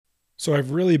So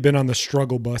I've really been on the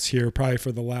struggle bus here probably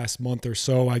for the last month or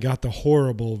so. I got the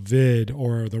horrible vid,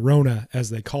 or the Rona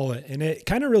as they call it. And it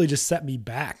kind of really just set me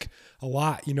back a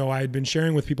lot. I had been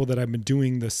sharing with people that I've been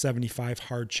doing the 75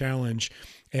 hard challenge,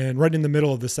 and right in the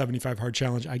middle of the 75 hard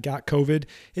challenge, I got COVID.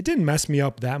 It didn't mess me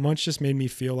up that much, just made me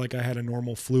feel like I had a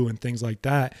normal flu and things like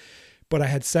that. But I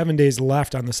had 7 days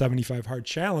left on the 75 hard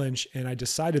challenge, and I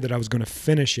decided that I was going to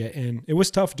finish it. And it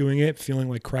was tough doing it, feeling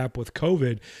like crap with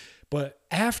COVID. But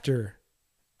after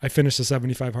I finished the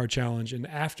 75 hard challenge and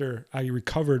after I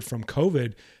recovered from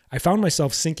COVID, I found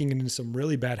myself sinking into some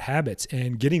really bad habits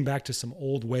and getting back to some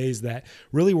old ways that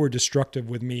really were destructive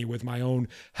with me, with my own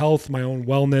health, my own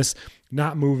wellness,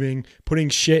 not moving, putting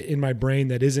shit in my brain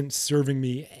that isn't serving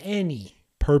me any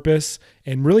purpose,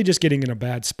 and really just getting in a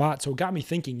bad spot. So it got me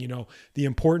thinking, the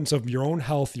importance of your own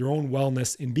health, your own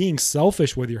wellness, and being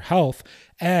selfish with your health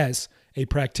as a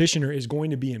practitioner is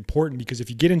going to be important, because if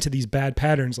you get into these bad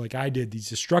patterns like I did, these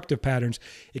destructive patterns,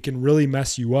 it can really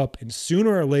mess you up. And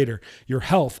sooner or later, your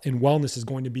health and wellness is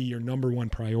going to be your number one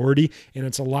priority. And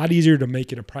it's a lot easier to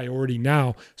make it a priority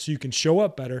now so you can show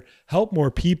up better, help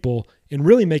more people, and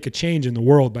really make a change in the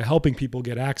world by helping people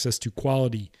get access to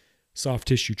quality soft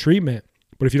tissue treatment.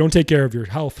 But if you don't take care of your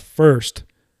health first,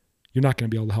 you're not going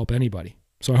to be able to help anybody.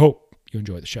 So I hope you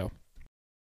enjoy the show.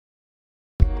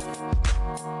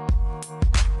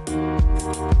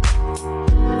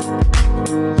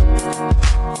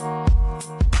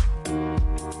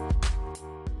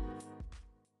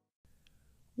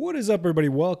 What is up, everybody?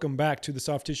 Welcome back to the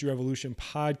Soft Tissue Revolution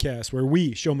podcast, where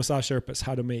we show massage therapists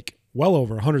how to make well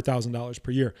over $100,000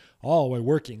 per year, all while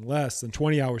working less than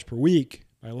 20 hours per week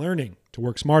by learning to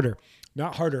work smarter,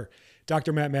 not harder.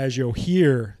 Dr. Matt Maggio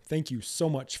here. Thank you so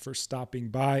much for stopping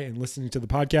by and listening to the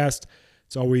podcast.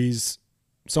 It's always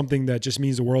something that just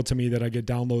means the world to me that I get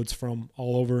downloads from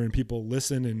all over and people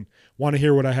listen and want to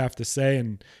hear what I have to say.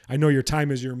 And I know your time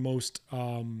is your most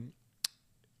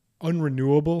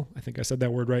unrenewable, I think I said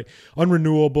that word right,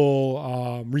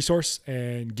 unrenewable resource,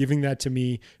 and giving that to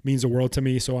me means the world to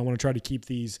me. So I want to try to keep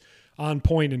these on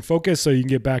point and focus so you can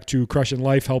get back to crushing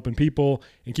life, helping people,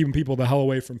 and keeping people the hell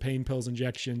away from pain pills,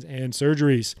 injections, and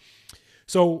surgeries.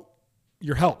 So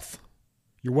your health,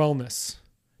 your wellness,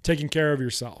 taking care of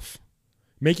yourself,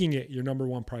 making it your number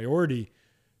one priority.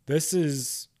 This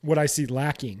is what I see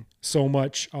lacking so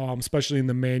much, especially in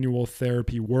the manual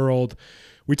therapy world.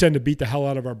 We tend to beat the hell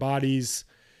out of our bodies,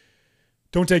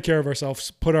 don't take care of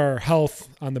ourselves, put our health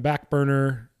on the back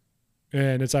burner.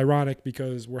 And it's ironic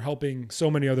because we're helping so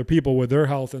many other people with their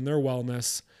health and their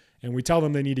wellness. And we tell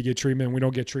them they need to get treatment. We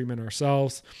don't get treatment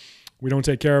ourselves. We don't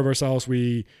take care of ourselves.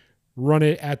 We run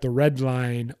it at the red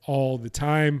line all the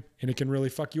time, and it can really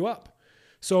fuck you up.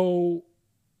 So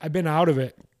I've been out of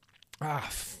it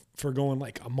for going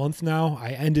like a month now. I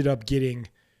ended up getting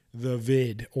the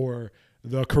vid, or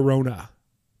the corona,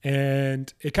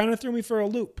 and it kind of threw me for a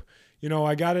loop.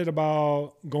 I got it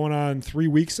about going on 3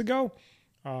 weeks ago.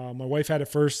 My wife had it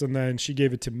first, and then she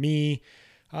gave it to me.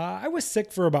 I was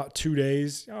sick for about 2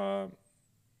 days. It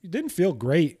didn't feel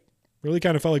great. Really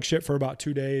kind of felt like shit for about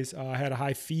 2 days. I had a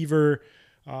high fever.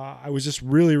 I was just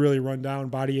really, really run down,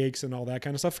 body aches and all that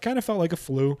kind of stuff. It kind of felt like a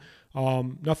flu.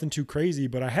 Nothing too crazy,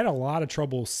 but I had a lot of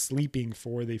trouble sleeping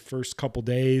for the first couple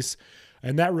days,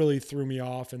 and that really threw me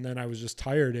off. And then I was just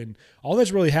tired. And all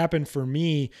that's really happened for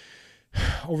me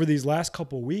over these last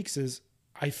couple weeks is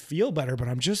I feel better, but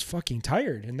I'm just fucking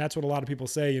tired. And that's what a lot of people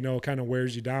say, kind of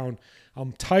wears you down.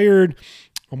 I'm tired,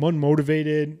 I'm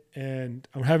unmotivated, and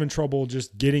I'm having trouble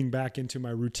just getting back into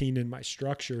my routine and my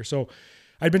structure. So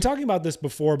I'd been talking about this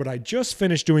before, but I just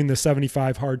finished doing the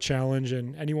 75 hard challenge.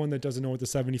 And anyone that doesn't know what the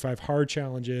 75 hard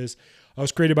challenge is, it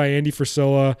was created by Andy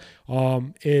Frisella.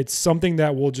 It's something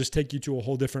that will just take you to a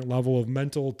whole different level of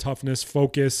mental toughness,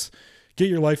 focus, get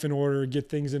your life in order, get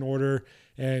things in order,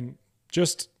 and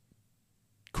just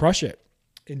crush it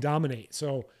and dominate.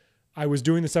 So I was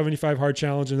doing the 75 hard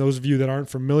challenge. And those of you that aren't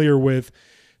familiar with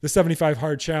the 75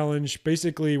 hard challenge,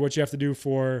 basically what you have to do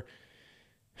for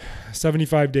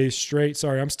 75 days straight.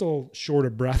 Sorry, I'm still short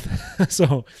of breath.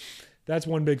 So that's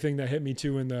one big thing that hit me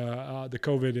too in the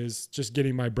COVID, is just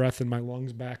getting my breath in my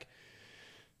lungs back.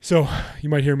 So you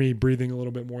might hear me breathing a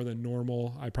little bit more than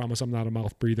normal. I promise I'm not a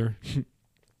mouth breather.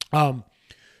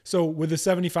 So with the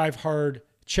 75 hard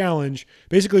challenge,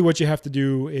 basically what you have to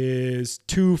do is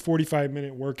 2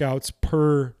 45-minute workouts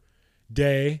per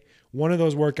day. One of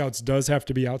those workouts does have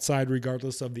to be outside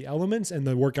regardless of the elements, and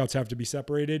the workouts have to be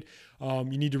separated. You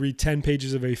need to read 10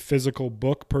 pages of a physical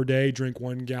book per day, drink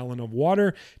 1 gallon of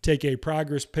water, take a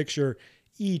progress picture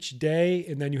each day,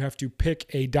 and then you have to pick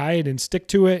a diet and stick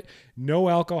to it. No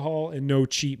alcohol and no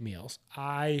cheat meals.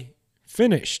 I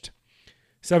finished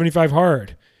 75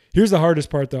 hard. Here's the hardest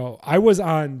part though. I was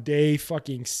on day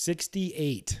fucking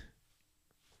 68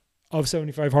 of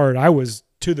 75 hard. I was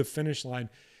to the finish line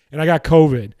and I got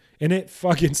COVID and it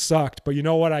fucking sucked. But you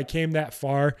know what? I came that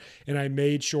far and I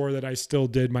made sure that I still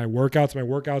did my workouts. My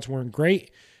workouts weren't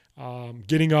great.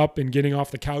 Getting up and getting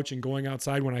off the couch and going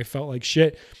outside when I felt like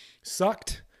shit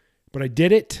sucked, but I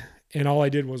did it. And all I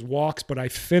did was walks, but I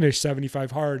finished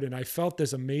 75 hard and I felt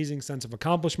this amazing sense of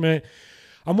accomplishment.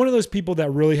 I'm one of those people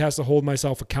that really has to hold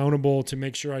myself accountable to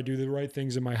make sure I do the right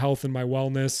things in my health and my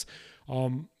wellness,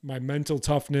 my mental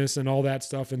toughness and all that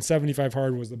stuff. And 75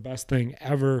 hard was the best thing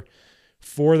ever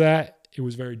for that. It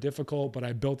was very difficult, but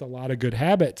I built a lot of good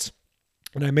habits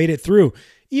and I made it through.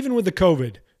 Even with the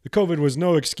COVID was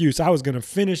no excuse. I was going to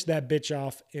finish that bitch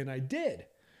off and I did.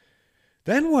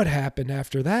 Then what happened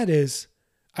after that is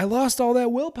I lost all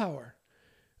that willpower.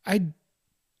 I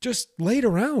just laid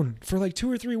around for like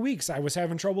 2 or 3 weeks. I was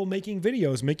having trouble making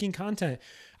videos, making content.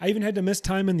 I even had to miss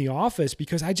time in the office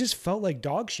because I just felt like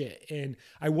dog shit and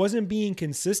I wasn't being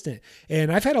consistent.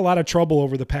 And I've had a lot of trouble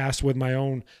over the past with my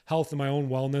own health and my own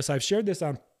wellness. I've shared this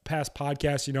on past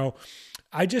podcasts. You know,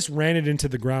 I just ran it into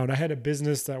the ground. I had a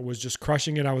business that was just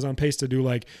crushing it. I was on pace to do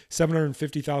like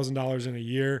 $750,000 in a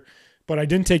year, but I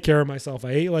didn't take care of myself.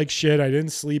 I ate like shit. I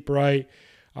didn't sleep right.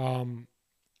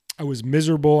 I was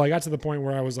miserable. I got to the point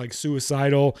where I was like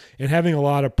suicidal and having a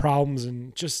lot of problems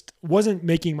and just wasn't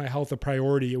making my health a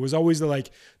priority. It was always the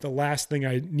last thing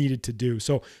I needed to do.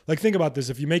 So like, think about this.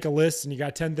 If you make a list and you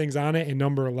got 10 things on it and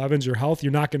number 11 is your health,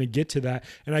 you're not going to get to that.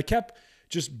 And I kept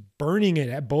just burning it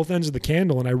at both ends of the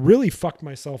candle. And I really fucked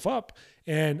myself up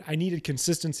and I needed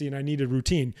consistency and I needed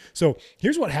routine. So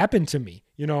here's what happened to me.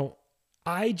 You know,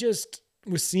 I just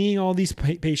was seeing all these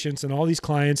patients and all these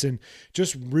clients and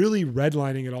just really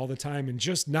redlining it all the time and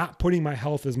just not putting my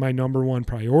health as my number one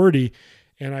priority.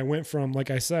 And I went from,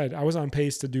 like I said, I was on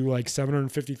pace to do like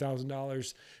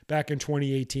 $750,000 back in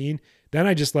 2018. Then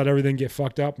I just let everything get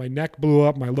fucked up. My neck blew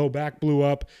up. My low back blew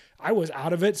up. I was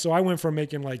out of it. So I went from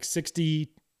making like $60,000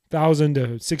 to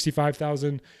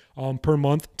 $65,000 per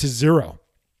month to zero.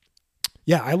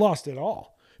 Yeah, I lost it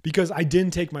all because I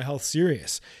didn't take my health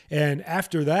serious. And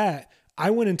after that, I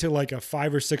went into like a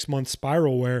 5 or 6 month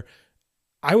spiral where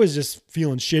I was just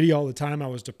feeling shitty all the time. I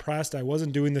was depressed. I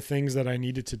wasn't doing the things that I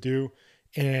needed to do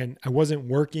and I wasn't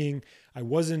working. I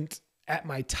wasn't at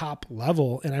my top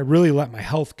level and I really let my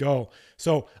health go.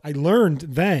 So I learned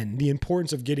then the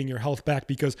importance of getting your health back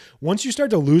because once you start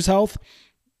to lose health,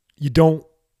 you don't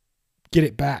get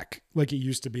it back like it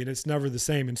used to be. And it's never the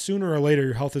same. And sooner or later,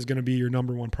 your health is going to be your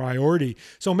number one priority.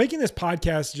 So I'm making this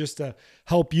podcast just to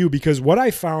help you because what I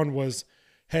found was,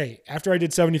 hey, after I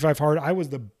did 75 hard, I was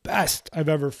the best I've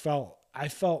ever felt. I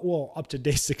felt, well, up to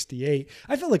day 68,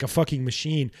 I felt like a fucking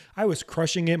machine. I was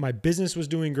crushing it. My business was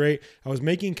doing great. I was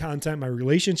making content. My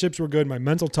relationships were good. My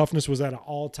mental toughness was at an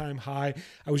all-time high.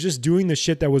 I was just doing the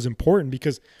shit that was important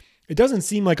because it doesn't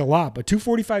seem like a lot, but 2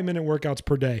 45-minute workouts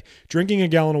per day, drinking a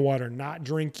gallon of water, not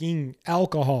drinking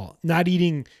alcohol, not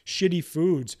eating shitty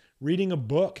foods, reading a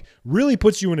book really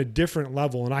puts you in a different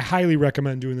level. And I highly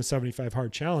recommend doing the 75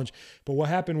 hard challenge. But what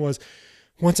happened was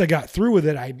once I got through with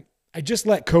it, I just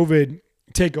let COVID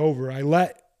take over. I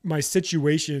let my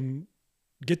situation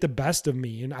get the best of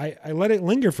me and I let it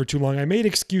linger for too long. I made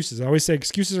excuses. I always say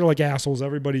excuses are like assholes.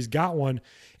 Everybody's got one.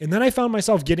 And then I found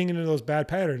myself getting into those bad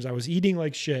patterns. I was eating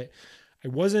like shit. I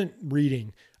wasn't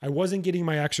reading. I wasn't getting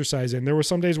my exercise in. There were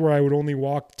some days where I would only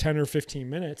walk 10 or 15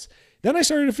 minutes. Then I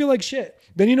started to feel like shit.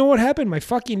 Then you know what happened? My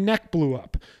fucking neck blew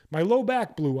up. My low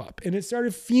back blew up and it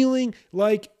started feeling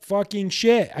like fucking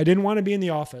shit. I didn't want to be in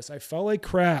the office. I felt like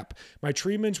crap. My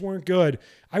treatments weren't good.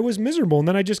 I was miserable. And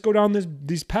then I just go down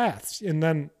these paths and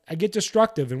then I get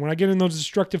destructive. And when I get in those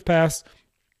destructive paths,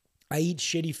 I eat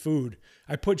shitty food.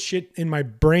 I put shit in my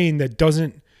brain that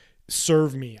doesn't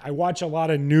serve me. I watch a lot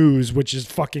of news, which is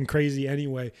fucking crazy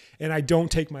anyway. And I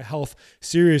don't take my health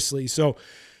seriously. So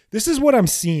this is what I'm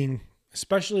seeing,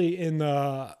 especially in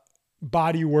the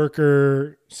body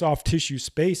worker, soft tissue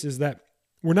space, is that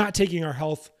we're not taking our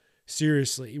health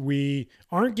seriously. We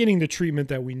aren't getting the treatment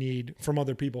that we need from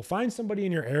other people. Find somebody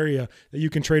in your area that you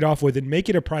can trade off with and make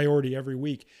it a priority every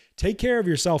week. Take care of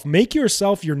yourself. Make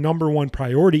yourself your number one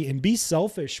priority and be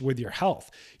selfish with your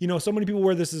health. You know, so many people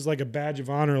wear this as like a badge of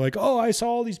honor, like, oh, I saw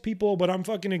all these people, but I'm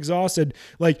fucking exhausted.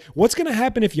 Like, what's going to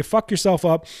happen if you fuck yourself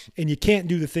up and you can't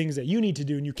do the things that you need to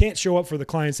do and you can't show up for the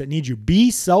clients that need you? Be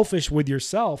selfish with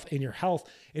yourself and your health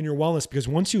and your wellness, because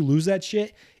once you lose that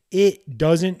shit, it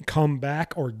doesn't come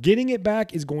back, or getting it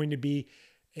back is going to be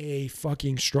a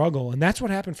fucking struggle. And that's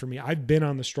what happened for me. I've been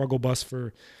on the struggle bus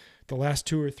for the last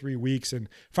 2 or 3 weeks. And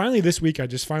finally this week, I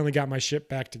just finally got my shit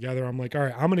back together. I'm like, all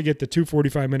right, I'm going to get the 2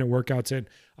 45-minute workouts in.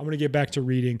 I'm going to get back to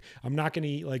reading. I'm not going to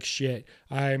eat like shit.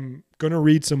 I'm going to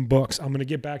read some books. I'm going to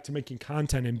get back to making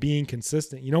content and being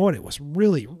consistent. You know what? It was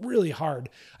really, really hard.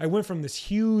 I went from this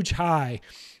huge high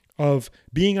of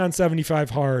being on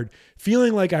 75 hard,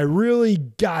 feeling like I really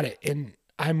got it and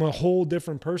I'm a whole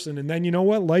different person. And then you know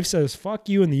what? Life says fuck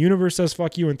you and the universe says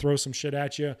fuck you and throws some shit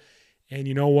at you. And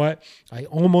you know what? I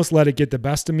almost let it get the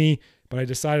best of me, but I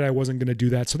decided I wasn't going to do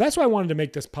that. So that's why I wanted to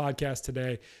make this podcast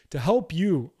today, to help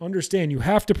you understand you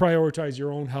have to prioritize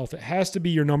your own health. It has to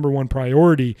be your number one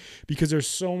priority because there's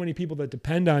so many people that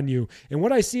depend on you. And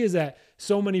what I see is that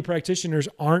so many practitioners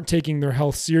aren't taking their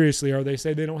health seriously, or they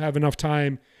say they don't have enough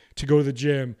time to go to the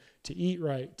gym, to eat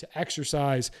right, to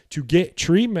exercise, to get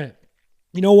treatment.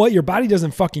 You know what? Your body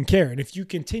doesn't fucking care. And if you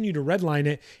continue to redline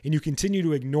it and you continue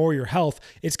to ignore your health,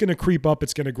 it's going to creep up.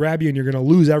 It's going to grab you and you're going to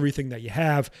lose everything that you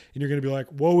have. And you're going to be like,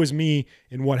 woe is me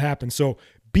and what happened. So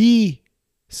be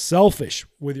selfish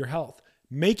with your health.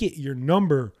 Make it your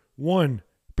number one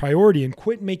priority and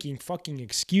quit making fucking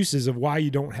excuses of why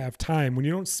you don't have time. When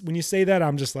you say that,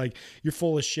 I'm just like, you're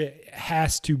full of shit. It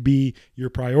has to be your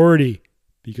priority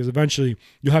because eventually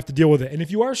you'll have to deal with it. And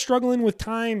if you are struggling with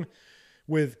time,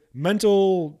 with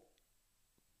mental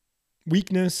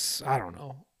weakness, I don't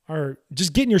know, or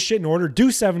just getting your shit in order,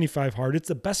 do 75 hard. It's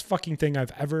the best fucking thing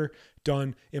I've ever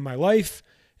done in my life.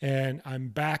 And I'm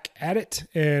back at it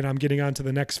and I'm getting on to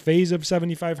the next phase of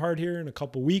 75 hard here in a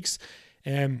couple weeks.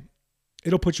 And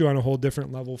it'll put you on a whole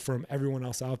different level from everyone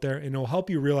else out there. And it'll help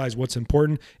you realize what's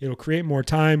important. It'll create more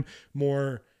time,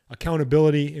 more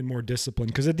accountability, and more discipline.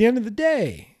 Because at the end of the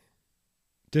day,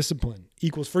 discipline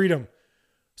equals freedom.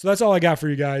 So that's all I got for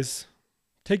you guys.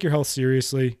 Take your health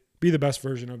seriously. Be the best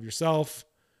version of yourself.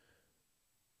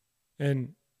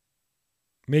 And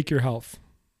make your health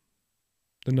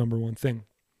the number one thing.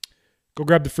 Go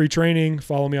grab the free training.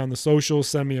 Follow me on the socials.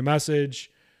 Send me a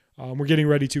message. We're getting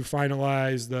ready to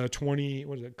finalize the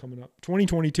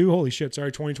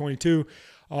 2022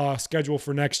 schedule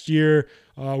for next year.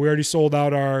 We already sold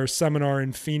out our seminar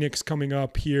in Phoenix coming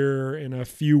up here in a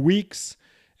few weeks.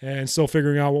 And still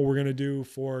figuring out what we're going to do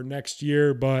for next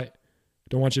year, but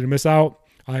don't want you to miss out.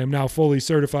 I am now fully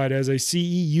certified as a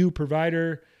CEU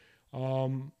provider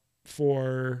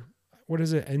for, what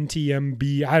is it,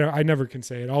 NTMB? I never can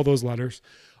say it, all those letters.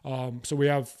 So we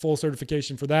have full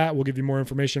certification for that. We'll give you more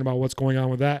information about what's going on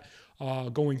with that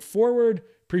going forward.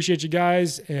 Appreciate you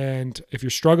guys. And if you're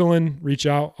struggling, reach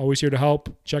out. Always here to help.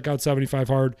 Check out 75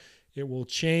 Hard. It will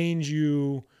change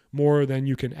you more than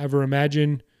you can ever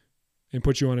imagine and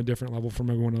put you on a different level from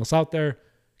everyone else out there.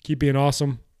 Keep being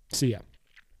awesome. See ya.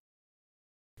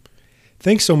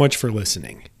 Thanks so much for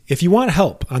listening. If you want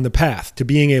help on the path to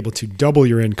being able to double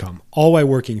your income, all while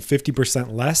working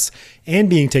 50% less and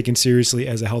being taken seriously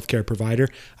as a healthcare provider,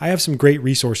 I have some great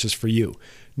resources for you.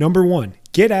 Number one,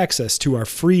 get access to our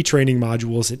free training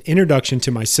modules and introduction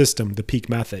to my system, the Peak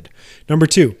Method. Number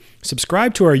two,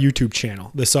 subscribe to our YouTube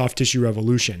channel, The Soft Tissue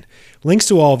Revolution. Links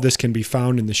to all of this can be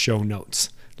found in the show notes.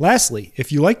 Lastly,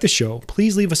 if you like the show,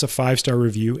 please leave us a 5-star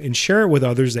review and share it with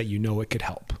others that you know it could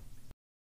help.